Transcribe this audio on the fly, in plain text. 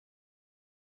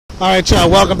All right, y'all.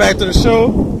 Welcome back to the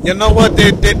show. You know what? They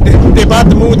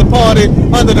about to move the party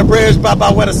under the bridge by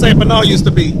where the Saint Bernard used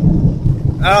to be.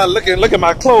 Look at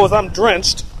my clothes. I'm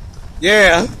drenched.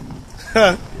 Yeah.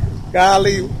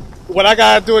 Golly, what I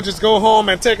gotta do is just go home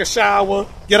and take a shower,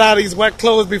 get out of these wet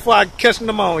clothes before I catch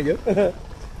pneumonia.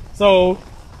 So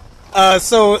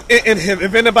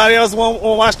if anybody else won't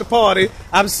watch the party,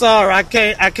 I'm sorry. I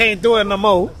can't do it no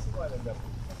more.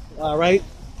 All right.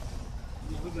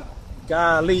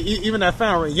 Golly, even that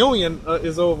family reunion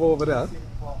is over there.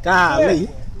 Golly.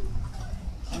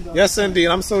 Yes, indeed.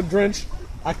 I'm so drenched.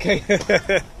 I can't.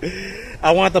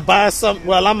 I want to buy something.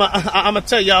 Well, I'm gonna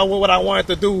tell y'all what I wanted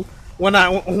to do when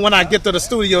I get to the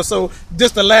studio. So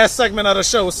this the last segment of the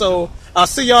show. So I'll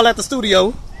see y'all at the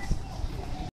studio.